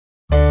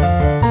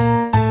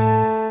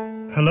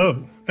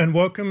Hello, and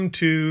welcome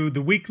to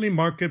the weekly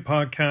market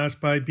podcast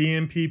by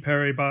BNP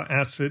Paribas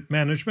Asset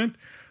Management.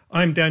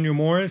 I'm Daniel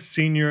Morris,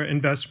 Senior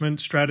Investment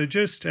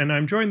Strategist, and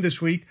I'm joined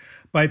this week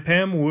by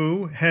Pam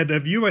Wu, Head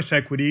of U.S.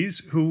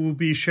 Equities, who will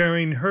be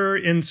sharing her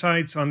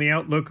insights on the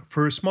outlook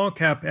for small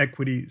cap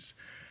equities.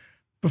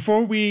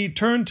 Before we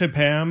turn to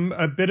Pam,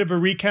 a bit of a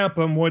recap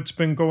on what's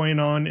been going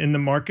on in the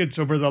markets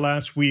over the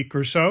last week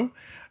or so.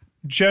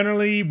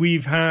 Generally,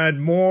 we've had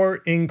more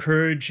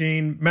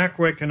encouraging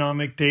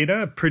macroeconomic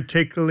data,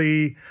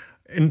 particularly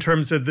in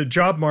terms of the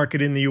job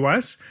market in the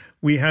U.S.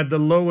 We had the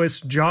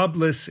lowest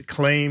jobless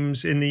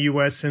claims in the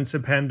U.S. since the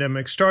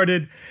pandemic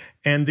started,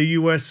 and the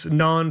U.S.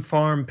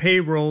 non-farm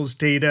payrolls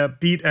data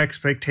beat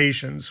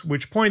expectations,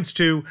 which points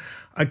to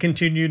a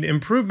continued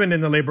improvement in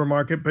the labor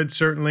market, but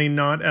certainly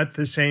not at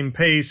the same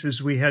pace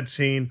as we had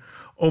seen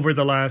over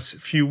the last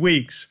few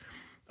weeks.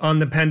 On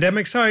the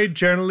pandemic side,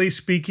 generally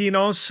speaking,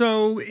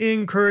 also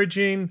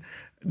encouraging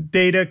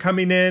data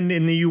coming in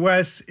the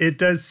U.S. It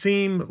does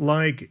seem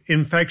like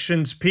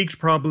infections peaked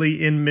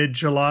probably in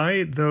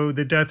mid-July, though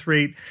the death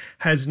rate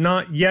has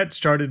not yet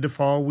started to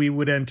fall. We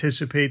would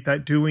anticipate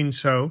that doing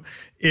so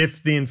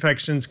if the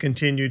infections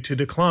continue to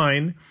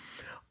decline.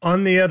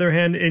 On the other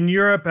hand, in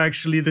Europe,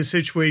 actually, the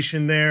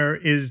situation there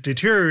is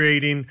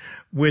deteriorating,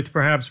 with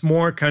perhaps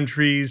more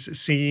countries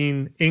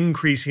seeing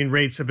increasing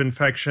rates of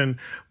infection,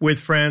 with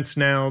France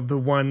now the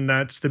one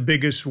that's the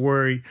biggest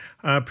worry,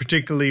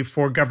 particularly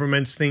for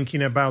governments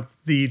thinking about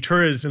the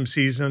tourism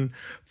season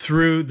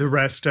through the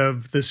rest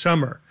of the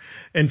summer.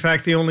 In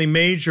fact, the only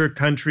major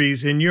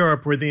countries in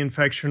Europe where the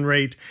infection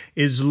rate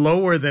is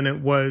lower than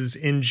it was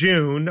in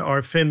June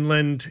are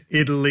Finland,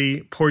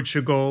 Italy,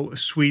 Portugal,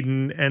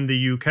 Sweden, and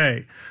the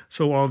UK.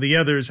 So all the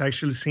others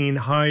actually seeing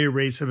higher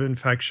rates of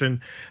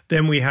infection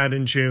than we had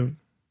in June.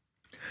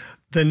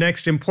 The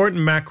next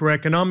important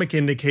macroeconomic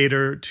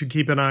indicator to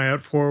keep an eye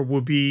out for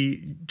will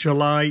be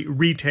July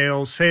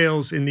retail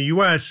sales in the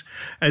U.S.,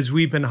 as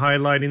we've been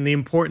highlighting the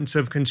importance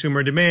of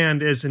consumer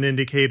demand as an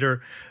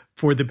indicator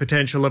for the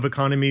potential of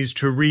economies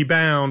to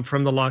rebound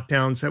from the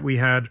lockdowns that we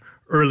had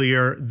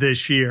earlier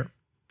this year.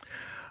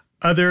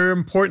 Other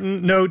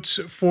important notes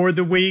for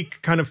the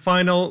week, kind of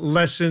final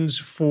lessons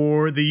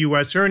for the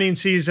U.S.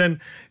 earnings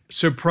season.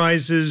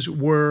 Surprises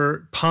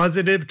were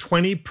positive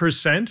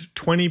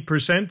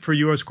 20% for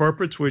U.S.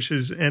 corporates, which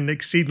is an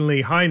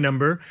exceedingly high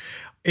number.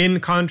 In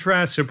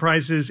contrast,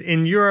 surprises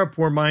in Europe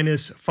were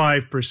minus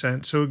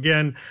 5%. So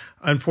again,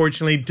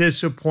 unfortunately,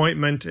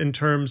 disappointment in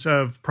terms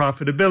of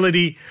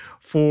profitability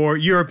for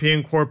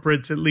European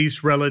corporates, at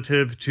least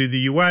relative to the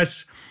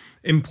U.S.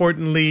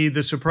 Importantly,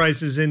 the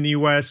surprises in the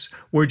U.S.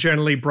 were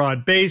generally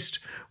broad-based,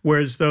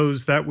 whereas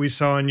those that we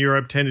saw in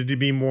Europe tended to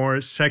be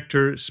more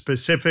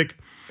sector-specific.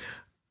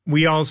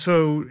 We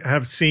also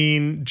have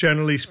seen,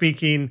 generally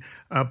speaking,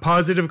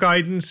 positive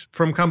guidance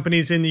from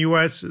companies in the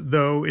U.S.,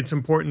 though it's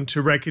important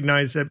to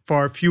recognize that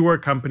far fewer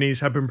companies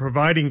have been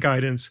providing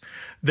guidance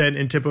than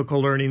in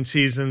typical earnings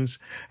seasons.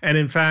 And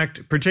in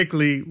fact,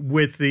 particularly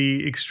with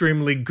the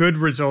extremely good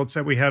results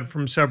that we had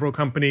from several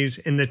companies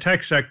in the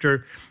tech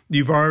sector,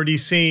 you've already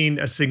seen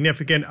a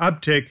significant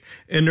uptick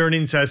in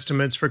earnings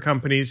estimates for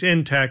companies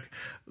in tech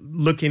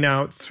looking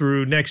out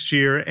through next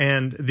year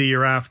and the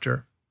year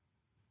after.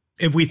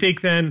 If we think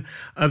then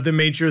of the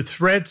major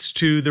threats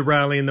to the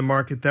rally in the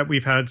market that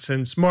we've had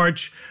since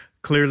March,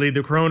 clearly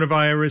the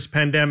coronavirus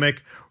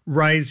pandemic,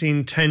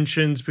 rising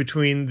tensions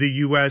between the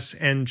U.S.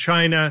 and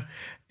China,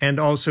 and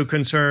also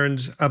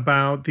concerns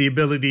about the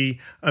ability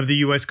of the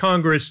U.S.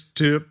 Congress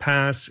to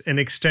pass an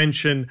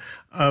extension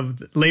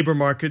of labor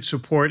market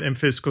support and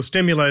fiscal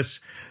stimulus,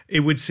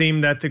 it would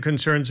seem that the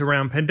concerns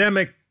around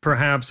pandemic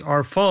perhaps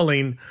are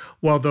falling,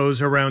 while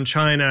those around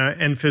China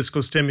and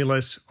fiscal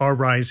stimulus are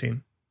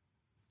rising.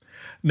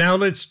 Now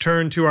let's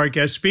turn to our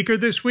guest speaker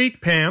this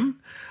week,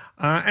 Pam.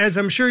 As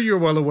I'm sure you're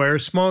well aware,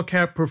 small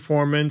cap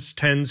performance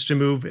tends to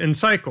move in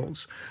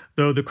cycles,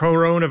 though the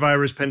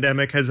coronavirus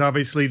pandemic has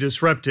obviously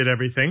disrupted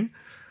everything.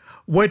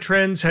 What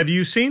trends have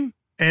you seen,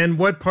 and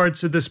what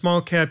parts of the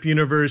small cap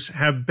universe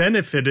have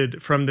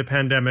benefited from the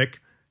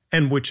pandemic,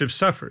 and which have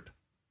suffered?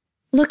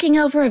 Looking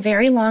over a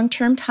very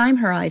long-term time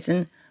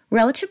horizon,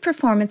 relative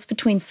performance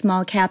between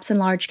small caps and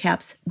large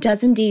caps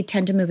does indeed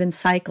tend to move in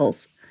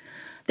cycles.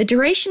 The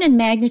duration and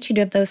magnitude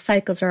of those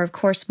cycles are, of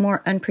course,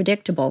 more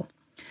unpredictable.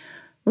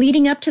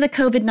 Leading up to the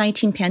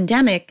COVID-19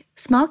 pandemic,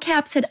 small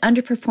caps had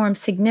underperformed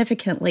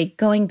significantly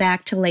going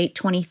back to late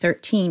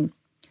 2013.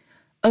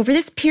 Over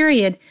this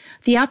period,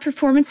 the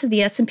outperformance of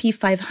the S&P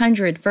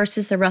 500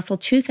 versus the Russell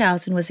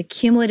 2000 was a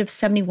cumulative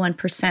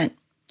 71%.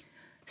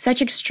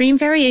 Such extreme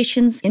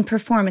variations in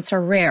performance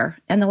are rare,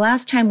 and the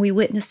last time we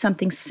witnessed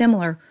something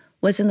similar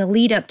was in the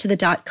lead-up to the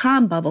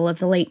dot-com bubble of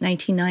the late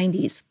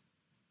 1990s.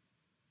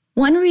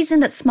 One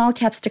reason that small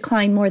caps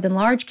decline more than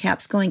large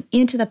caps going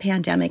into the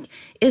pandemic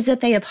is that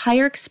they have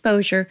higher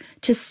exposure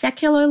to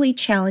secularly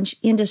challenged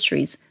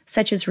industries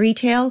such as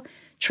retail,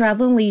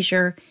 travel and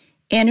leisure,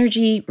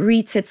 energy,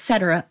 REITs,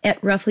 etc.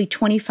 at roughly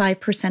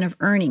 25% of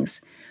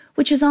earnings,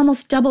 which is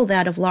almost double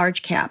that of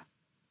large cap.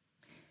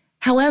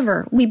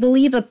 However, we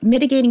believe a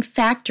mitigating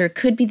factor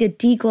could be the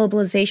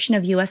deglobalization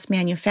of U.S.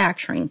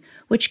 manufacturing,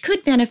 which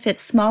could benefit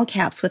small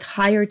caps with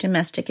higher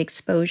domestic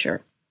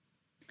exposure.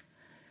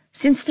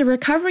 Since the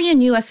recovery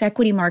in U.S.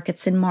 equity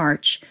markets in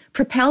March,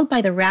 propelled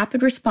by the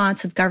rapid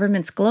response of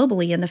governments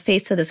globally in the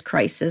face of this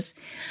crisis,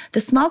 the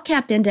small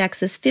cap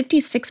index is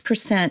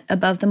 56%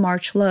 above the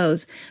March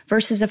lows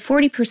versus a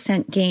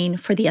 40% gain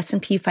for the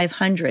S&P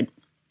 500.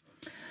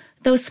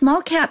 Though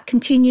small cap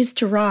continues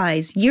to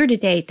rise, year to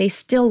date they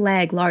still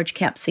lag large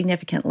cap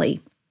significantly.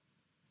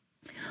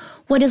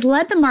 What has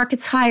led the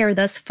markets higher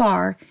thus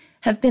far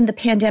have been the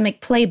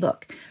pandemic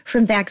playbook,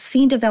 from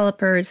vaccine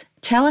developers,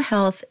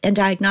 telehealth and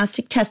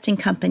diagnostic testing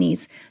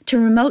companies, to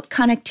remote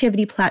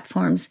connectivity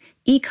platforms,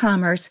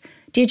 e-commerce,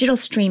 digital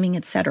streaming,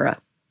 etc.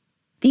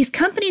 These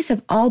companies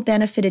have all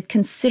benefited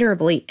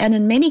considerably, and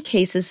in many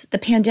cases, the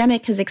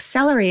pandemic has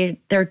accelerated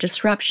their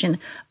disruption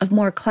of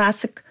more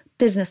classic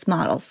business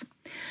models.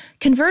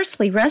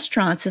 Conversely,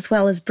 restaurants as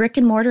well as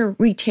brick-and-mortar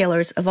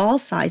retailers of all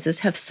sizes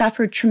have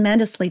suffered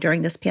tremendously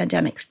during this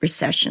pandemic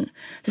recession.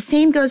 The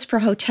same goes for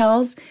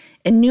hotels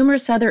and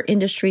numerous other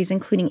industries,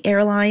 including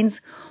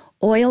airlines,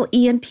 oil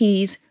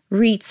E&Ps,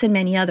 REITs, and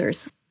many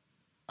others.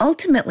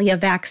 Ultimately, a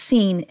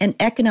vaccine and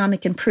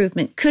economic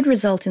improvement could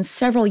result in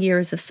several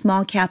years of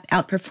small cap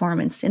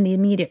outperformance in the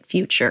immediate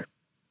future.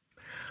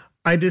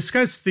 I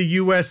discussed the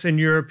U.S. and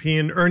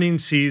European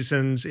earnings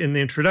seasons in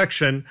the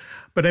introduction,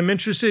 but I'm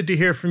interested to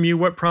hear from you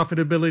what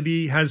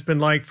profitability has been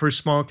like for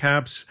small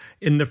caps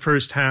in the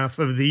first half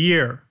of the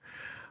year.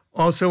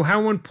 Also,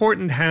 how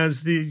important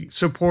has the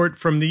support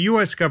from the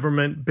U.S.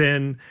 government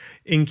been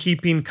in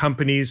keeping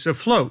companies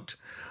afloat?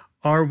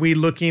 Are we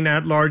looking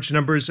at large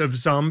numbers of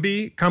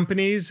zombie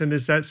companies, and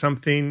is that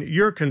something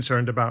you're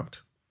concerned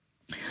about?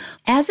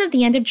 As of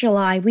the end of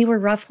July, we were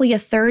roughly a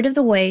third of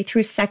the way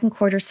through second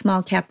quarter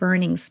small cap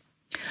earnings.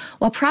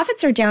 While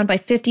profits are down by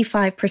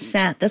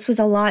 55%, this was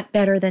a lot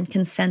better than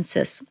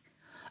consensus.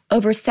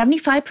 Over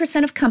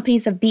 75% of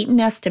companies have beaten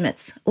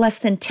estimates, less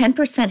than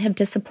 10% have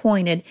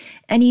disappointed,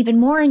 and even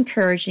more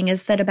encouraging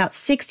is that about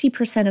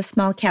 60% of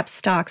small cap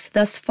stocks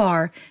thus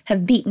far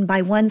have beaten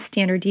by one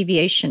standard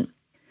deviation.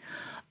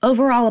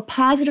 Overall, a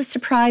positive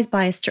surprise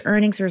bias to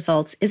earnings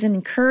results is an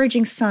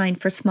encouraging sign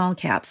for small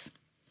caps.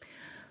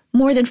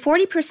 More than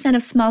 40%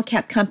 of small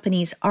cap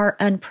companies are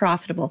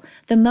unprofitable,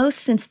 the most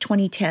since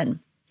 2010.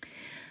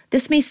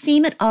 This may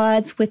seem at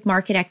odds with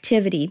market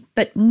activity,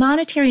 but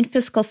monetary and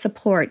fiscal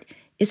support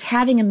is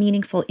having a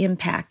meaningful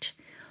impact.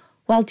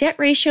 While debt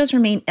ratios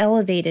remain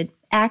elevated,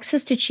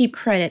 access to cheap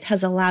credit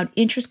has allowed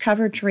interest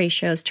coverage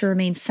ratios to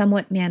remain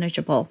somewhat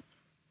manageable.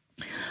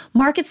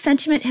 Market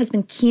sentiment has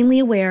been keenly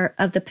aware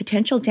of the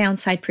potential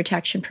downside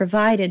protection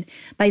provided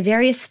by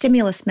various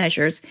stimulus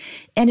measures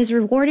and has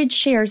rewarded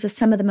shares of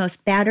some of the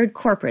most battered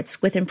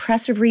corporates with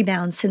impressive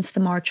rebounds since the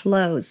March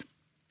lows.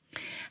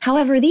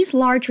 However, these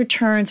large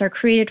returns are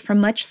created from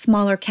much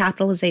smaller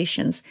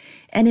capitalizations,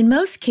 and in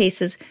most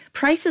cases,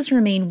 prices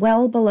remain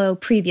well below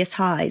previous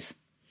highs.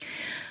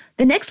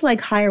 The next leg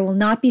higher will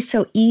not be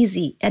so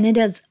easy, and it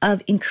is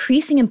of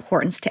increasing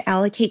importance to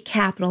allocate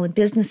capital in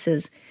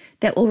businesses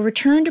that will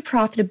return to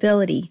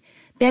profitability,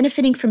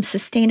 benefiting from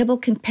sustainable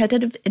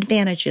competitive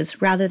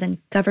advantages rather than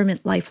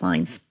government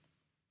lifelines.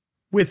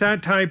 With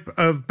that type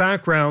of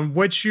background,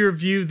 what's your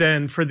view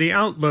then for the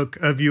outlook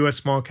of U.S.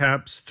 small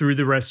caps through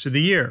the rest of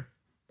the year?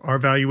 Are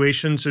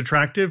valuations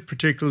attractive,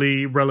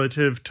 particularly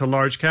relative to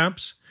large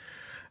caps?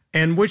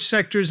 And which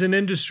sectors and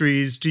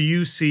industries do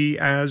you see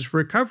as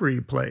recovery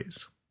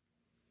plays?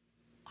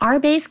 Our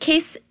base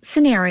case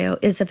scenario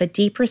is of a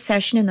deep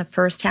recession in the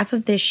first half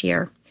of this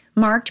year,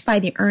 marked by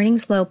the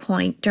earnings low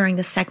point during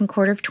the second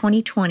quarter of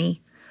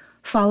 2020,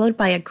 followed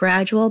by a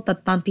gradual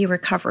but bumpy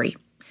recovery.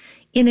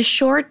 In the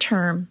short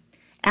term,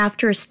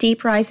 after a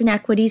steep rise in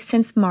equities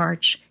since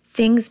March,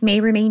 things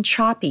may remain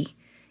choppy,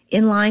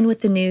 in line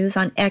with the news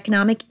on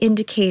economic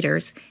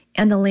indicators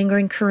and the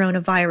lingering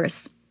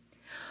coronavirus.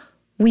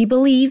 We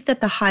believe that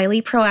the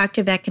highly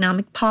proactive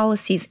economic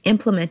policies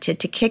implemented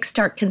to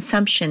kickstart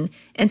consumption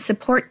and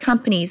support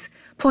companies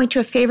point to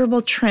a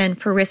favorable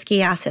trend for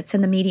risky assets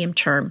in the medium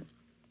term.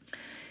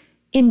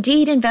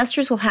 Indeed,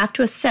 investors will have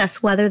to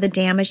assess whether the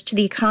damage to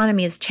the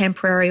economy is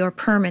temporary or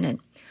permanent,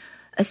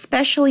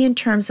 especially in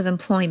terms of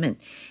employment,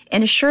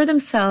 and assure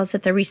themselves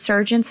that the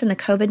resurgence in the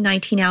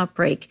COVID-19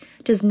 outbreak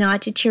does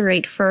not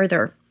deteriorate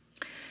further.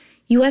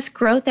 U.S.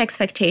 growth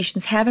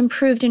expectations have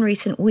improved in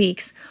recent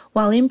weeks,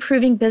 while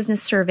improving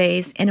business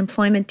surveys and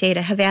employment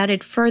data have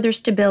added further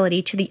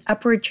stability to the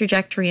upward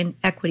trajectory in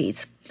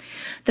equities.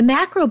 The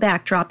macro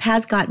backdrop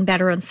has gotten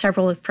better on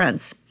several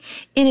fronts.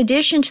 In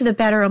addition to the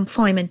better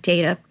employment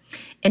data,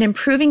 an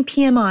improving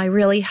PMI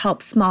really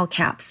helps small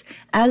caps,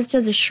 as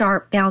does a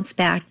sharp bounce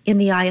back in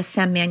the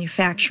ISM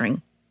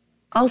manufacturing.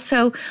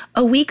 Also,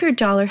 a weaker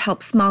dollar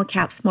helps small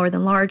caps more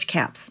than large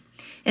caps.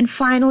 And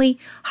finally,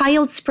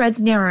 high-yield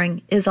spreads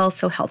narrowing is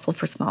also helpful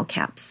for small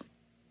caps.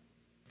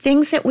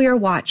 Things that we are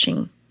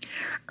watching.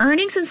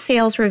 Earnings and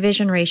sales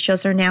revision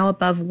ratios are now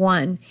above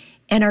 1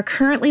 and are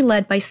currently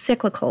led by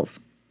cyclicals.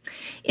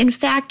 In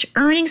fact,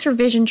 earnings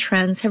revision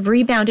trends have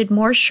rebounded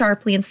more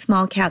sharply in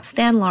small caps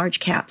than large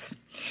caps,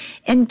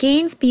 and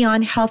gains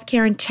beyond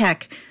healthcare and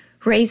tech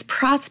raise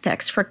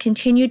prospects for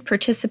continued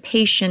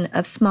participation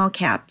of small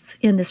caps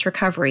in this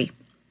recovery.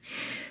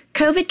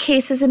 COVID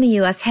cases in the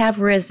U.S.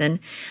 have risen,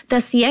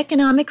 thus the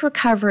economic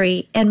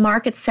recovery and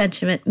market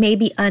sentiment may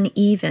be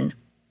uneven.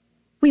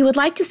 We would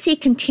like to see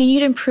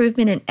continued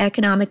improvement in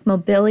economic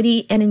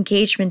mobility and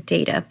engagement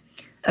data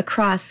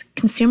across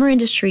consumer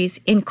industries,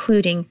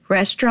 including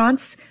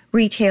restaurants,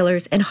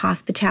 retailers, and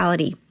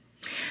hospitality.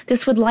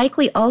 This would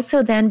likely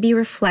also then be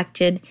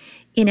reflected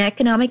in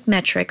economic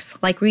metrics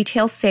like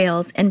retail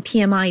sales and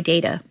PMI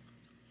data.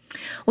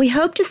 We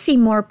hope to see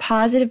more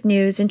positive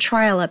news and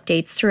trial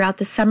updates throughout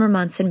the summer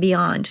months and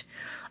beyond.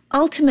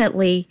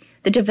 Ultimately,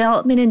 the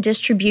development and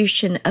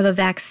distribution of a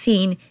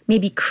vaccine may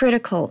be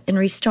critical in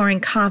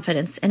restoring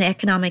confidence and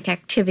economic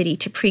activity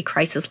to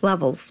pre-crisis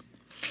levels.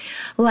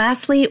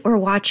 Lastly, we're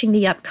watching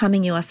the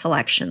upcoming U.S.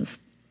 elections.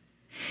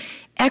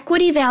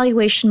 Equity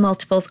valuation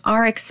multiples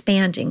are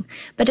expanding,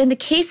 but in the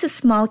case of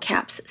small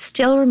caps,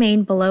 still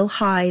remain below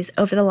highs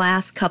over the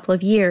last couple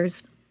of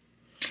years.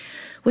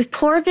 With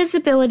poor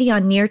visibility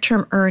on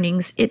near-term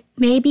earnings, it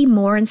may be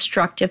more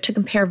instructive to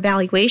compare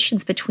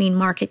valuations between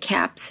market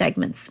cap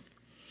segments.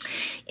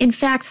 In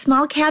fact,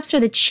 small caps are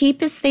the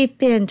cheapest they've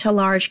been to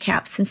large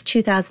caps since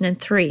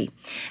 2003,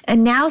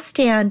 and now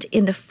stand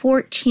in the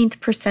 14th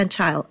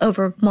percentile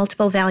over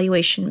multiple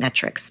valuation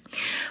metrics,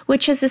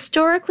 which has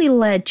historically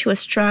led to a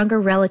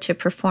stronger relative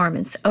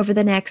performance over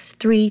the next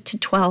 3 to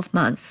 12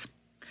 months.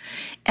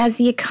 As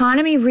the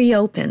economy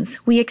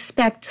reopens, we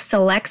expect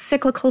select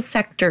cyclical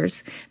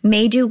sectors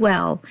may do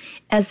well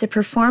as the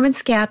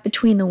performance gap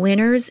between the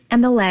winners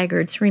and the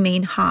laggards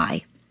remain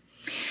high.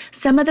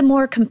 Some of the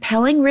more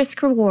compelling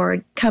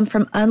risk-reward come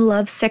from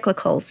unloved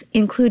cyclicals,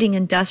 including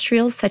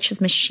industrials such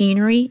as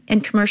machinery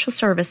and commercial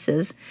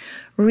services,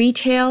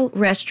 retail,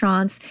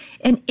 restaurants,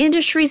 and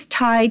industries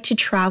tied to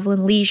travel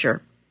and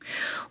leisure.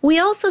 We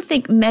also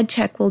think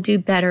medtech will do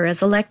better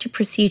as elective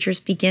procedures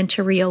begin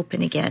to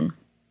reopen again.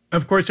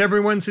 Of course,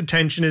 everyone's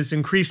attention is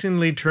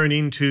increasingly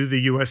turning to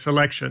the U.S.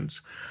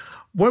 elections.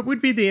 What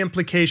would be the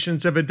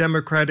implications of a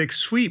Democratic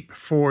sweep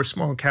for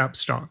small-cap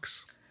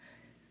stocks?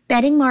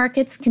 Betting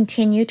markets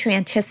continue to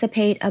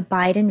anticipate a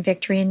Biden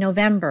victory in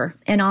November,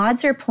 and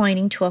odds are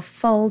pointing to a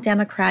full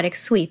Democratic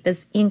sweep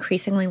as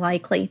increasingly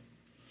likely.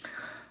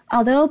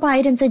 Although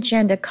Biden's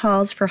agenda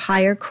calls for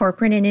higher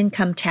corporate and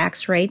income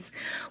tax rates,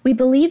 we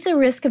believe the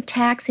risk of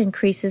tax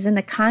increases in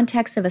the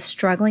context of a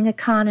struggling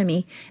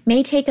economy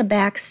may take a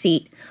back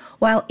seat,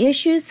 while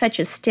issues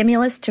such as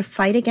stimulus to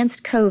fight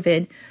against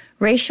COVID,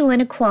 racial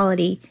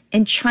inequality,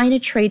 and China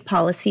trade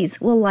policies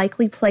will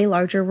likely play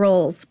larger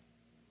roles.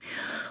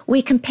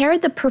 We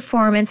compared the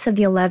performance of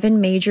the 11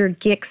 major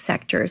GIC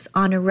sectors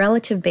on a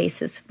relative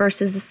basis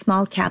versus the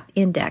small cap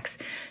index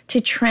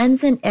to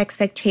trends and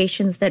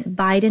expectations that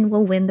Biden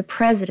will win the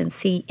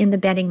presidency in the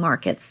betting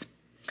markets.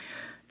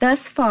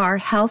 Thus far,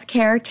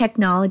 healthcare,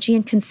 technology,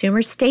 and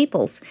consumer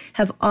staples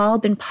have all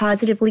been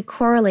positively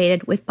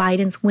correlated with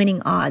Biden's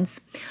winning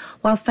odds,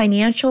 while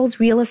financials,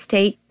 real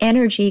estate,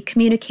 energy,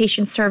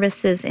 communication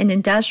services, and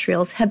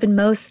industrials have been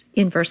most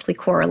inversely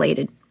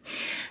correlated.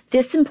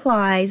 This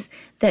implies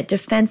that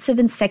defensive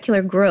and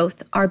secular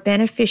growth are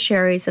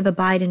beneficiaries of a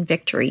Biden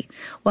victory,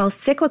 while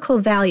cyclical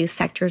value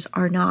sectors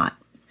are not.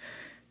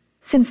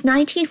 Since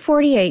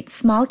 1948,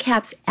 small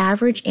caps'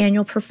 average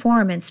annual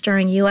performance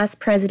during U.S.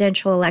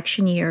 presidential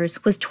election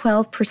years was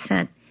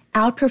 12%,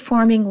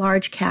 outperforming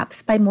large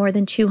caps by more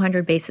than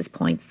 200 basis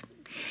points.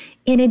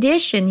 In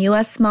addition,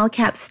 U.S. small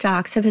cap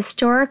stocks have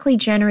historically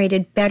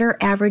generated better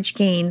average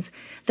gains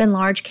than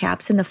large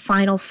caps in the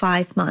final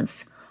 5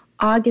 months,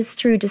 August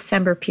through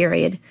December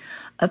period,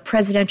 of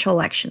presidential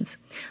elections,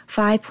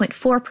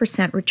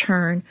 5.4%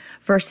 return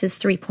versus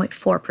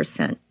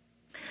 3.4%.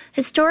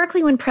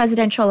 Historically, when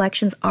presidential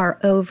elections are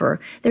over,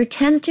 there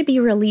tends to be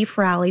relief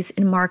rallies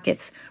in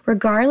markets,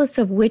 regardless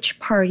of which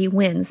party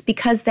wins,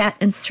 because that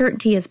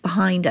uncertainty is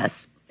behind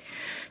us.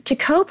 To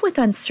cope with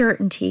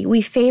uncertainty,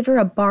 we favor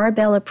a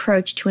barbell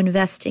approach to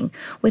investing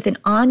with an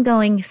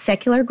ongoing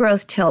secular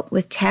growth tilt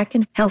with tech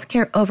and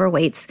healthcare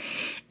overweights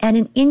and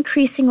an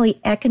increasingly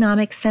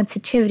economic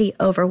sensitivity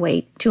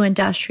overweight to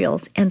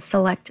industrials and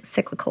select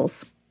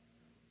cyclicals.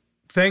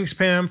 Thanks,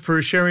 Pam,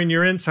 for sharing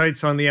your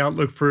insights on the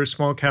outlook for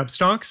small cap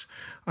stocks.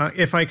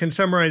 If I can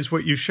summarize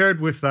what you shared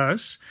with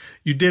us,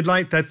 you did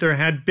like that there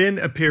had been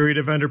a period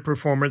of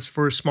underperformance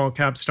for small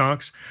cap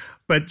stocks,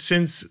 but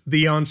since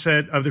the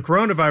onset of the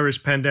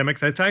coronavirus pandemic,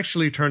 that's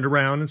actually turned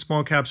around and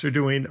small caps are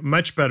doing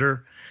much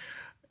better.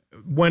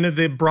 One of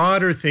the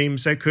broader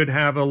themes that could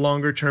have a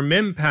longer-term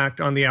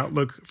impact on the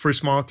outlook for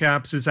small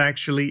caps is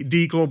actually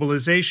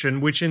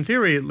deglobalization, which in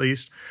theory at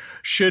least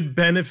should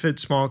benefit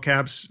small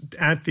caps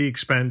at the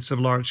expense of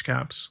large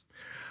caps.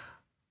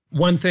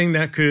 One thing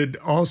that could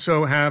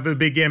also have a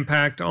big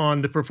impact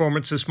on the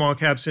performance of small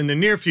caps in the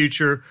near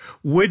future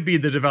would be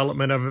the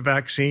development of a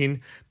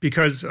vaccine,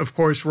 because, of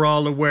course, we're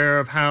all aware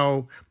of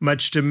how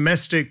much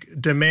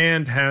domestic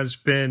demand has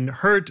been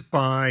hurt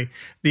by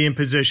the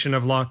imposition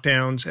of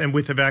lockdowns. And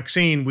with a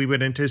vaccine, we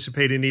would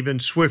anticipate an even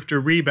swifter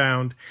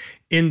rebound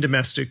in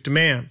domestic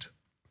demand.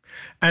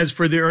 As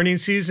for the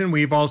earnings season,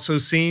 we've also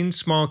seen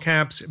small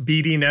caps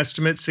beating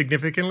estimates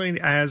significantly,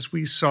 as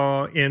we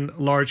saw in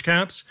large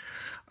caps.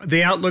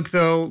 The outlook,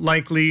 though,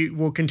 likely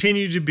will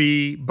continue to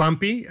be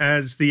bumpy,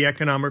 as the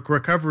economic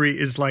recovery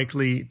is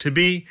likely to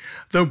be,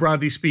 though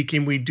broadly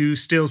speaking, we do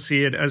still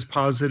see it as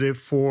positive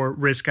for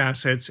risk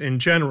assets in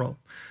general.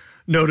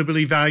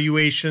 Notably,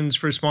 valuations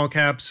for small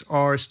caps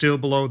are still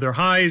below their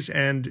highs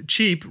and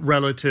cheap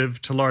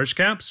relative to large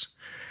caps.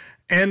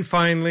 And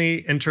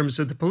finally, in terms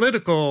of the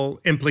political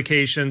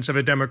implications of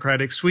a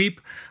Democratic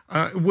sweep,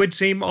 would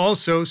seem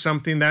also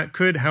something that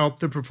could help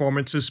the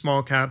performance of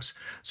small caps,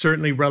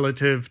 certainly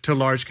relative to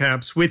large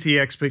caps, with the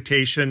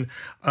expectation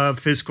of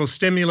fiscal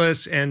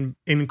stimulus and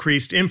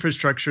increased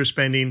infrastructure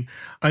spending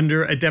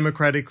under a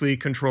democratically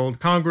controlled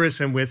Congress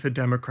and with a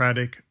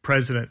Democratic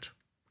president.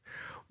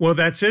 Well,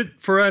 that's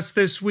it for us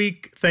this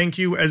week. Thank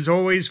you, as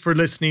always, for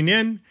listening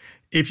in.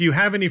 If you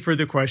have any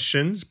further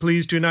questions,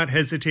 please do not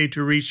hesitate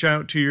to reach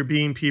out to your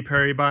BNP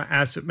Paribas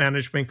Asset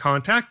Management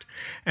contact.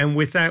 And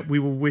with that, we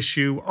will wish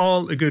you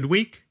all a good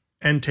week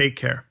and take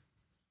care.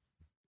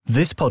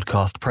 This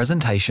podcast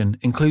presentation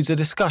includes a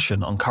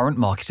discussion on current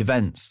market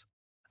events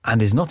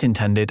and is not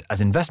intended as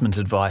investment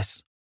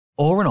advice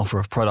or an offer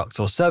of products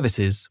or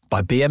services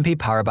by BNP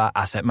Paribas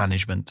Asset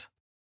Management.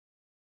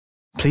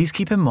 Please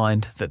keep in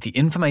mind that the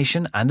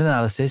information and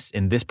analysis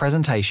in this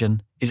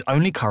presentation is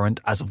only current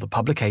as of the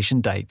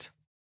publication date.